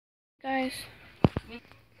Guys,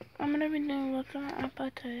 I'm gonna be doing what's on my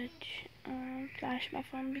iPod Touch, flash my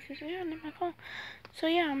phone because I don't need my phone. So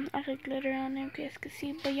yeah, I got glitter on it, you guys can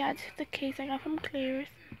see. But yeah, this is the case I got from Claire's.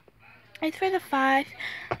 It's for the 5,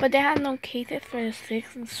 but they have no cases for the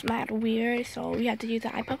 6. It's mad weird, so we have to use the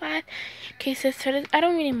iPod 5 cases for this. I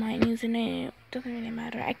don't really mind using it. It doesn't really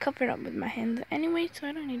matter. I cover it up with my hands anyway, so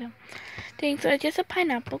I don't need them. So it's just a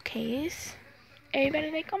pineapple case. Everybody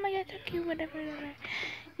like, oh my god, so cute, whatever.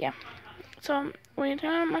 Yeah. So when you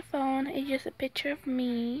turn on my phone, it's just a picture of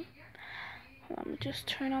me. Let me just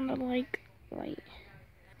turn on the light. I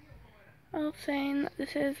was saying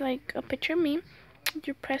this is like a picture of me.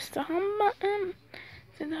 You press the home button.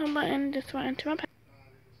 So the home button just went into my page.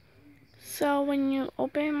 So when you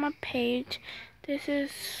open my page, this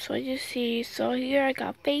is what you see. So here I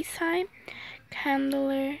got FaceTime,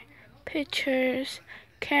 Candler, pictures,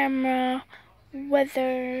 camera,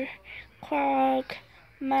 weather, clock,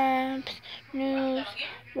 maps, news,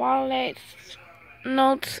 wallets,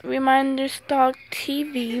 notes, reminders, stock,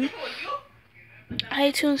 TV,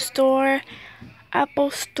 iTunes Store,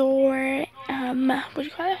 Apple Store, what do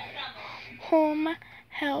you call it? Home,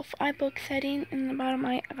 health, iBook setting. In the bottom,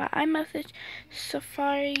 I got iMessage,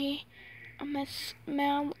 Safari,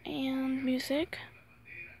 mail, and music.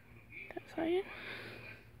 That's all it.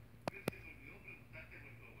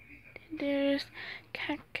 There's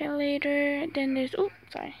calculator, then there's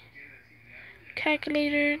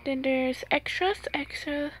calculator, then there's extras,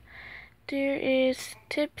 there is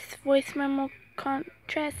tips, voice memo,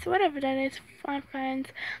 contrast, whatever that is, fun friends,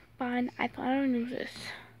 fine, I don't use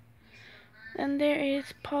this. Then there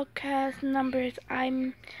is podcast numbers,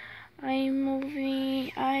 iMovie,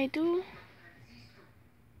 I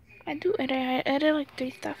edit like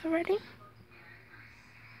 3 stuff already.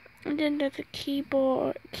 And then there's a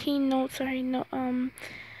keynote,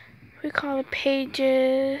 we call it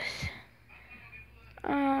pages.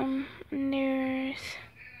 And there's,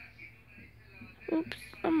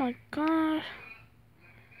 oh my god,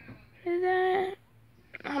 what is that?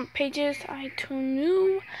 Pages, iTunes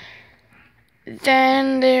New.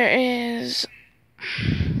 Then there is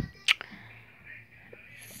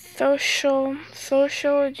social,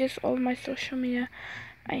 just all my social media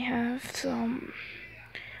I have. So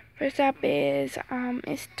first up is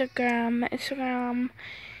Instagram. Instagram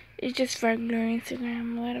is just regular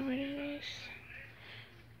Instagram, whatever it is.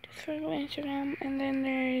 Just regular Instagram. And then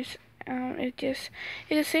there's it's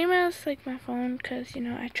the same as like my phone, because you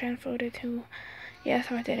know I transferred it to, yeah,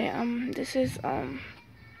 so I did it. This is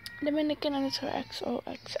Dominican _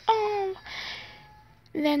 XOXO.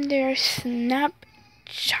 Then there's Snapchat.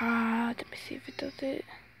 Let me see if it does it.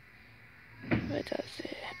 If it does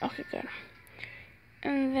it. Okay, good.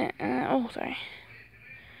 And then, oh, sorry.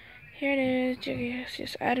 Here it is.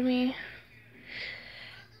 Just add me.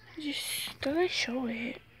 It just doesn't show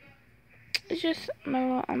it. It's just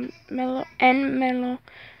mellow, mellow. And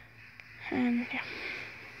yeah.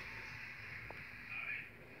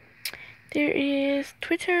 There is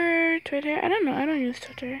Twitter. I don't know. I don't use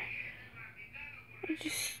Twitter. It's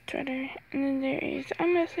just Twitter. And then there is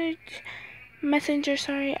Messenger.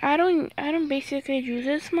 Sorry, I don't basically use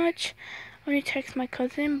this much. I only text my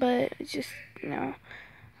cousin, but it's just no.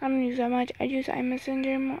 I don't use that much. I use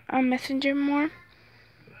Messenger more.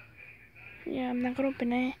 Yeah, I'm not gonna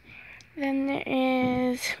open it. Then there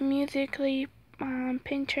is Musically,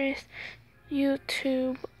 Pinterest,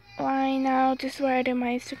 YouTube, Line Now. This is where I do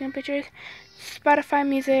my Instagram pictures. Spotify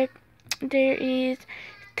Music. There is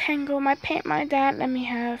Tango. My dad let me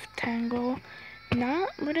have Tango. Not,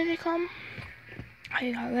 what do they call them? How do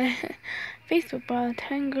you call it? Facebook, but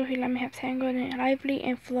Tango, he let me have Tango. Then Lively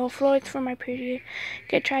and Flow. Flow is for my period.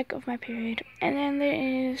 Get track of my period. And then there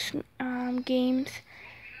is games.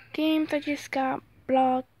 I just got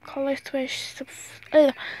Blog, Color Swish,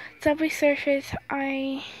 Subway Surface,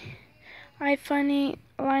 iFunny,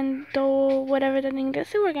 Line Dole, whatever the thing. This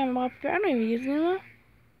is where I'm popular. I don't even use it anymore.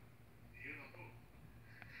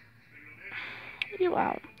 You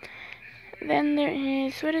out. Then there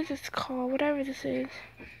is, what is this called? Whatever this is.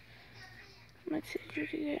 Let's see.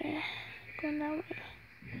 Going that way.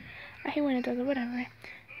 I hate when it does it. Whatever.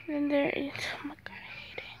 Then there is, oh my god, I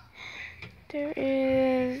hate it. There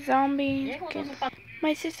is Zombie.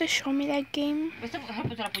 My sister showed me that game. This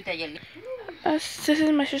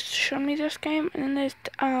is my sister showed me this game. And then there's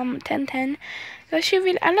 10-10.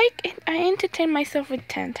 I like it. I entertain myself with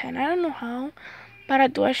 10-10. I don't know how, but I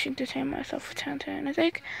do actually entertain myself with 10-10. It's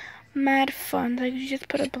like mad fun. Like you just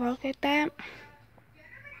put a block like that,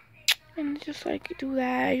 and just like do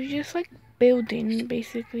that. You're just like building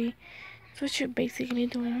basically. That's what you're basically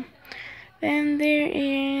doing. Then there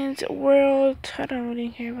is World. I don't really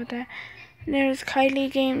care about that. There's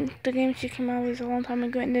Kylie game. The game she came out was a long time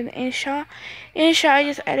ago. And then Insta. I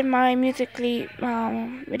just added my Musically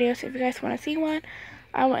videos. So if you guys want to see one,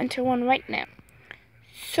 I will enter one right now.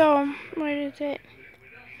 So where is it?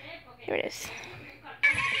 Here it is.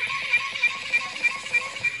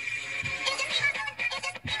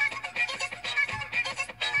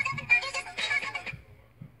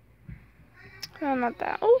 No, not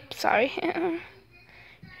that. Oops, sorry. Here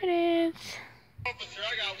it is. Officer,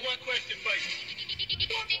 I got one question for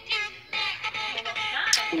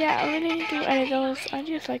you. Yeah, I really do edit those. I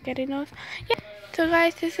just like editing those. Yeah. So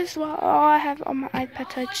guys, this is all I have on my iPad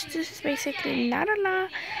Touch. This is basically not a lot.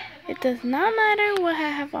 It does not matter what I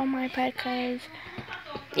have on my iPad, cause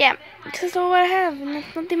yeah, this is all I have, and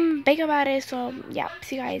there's nothing big about it. So yeah,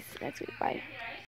 see you guys next week. Bye.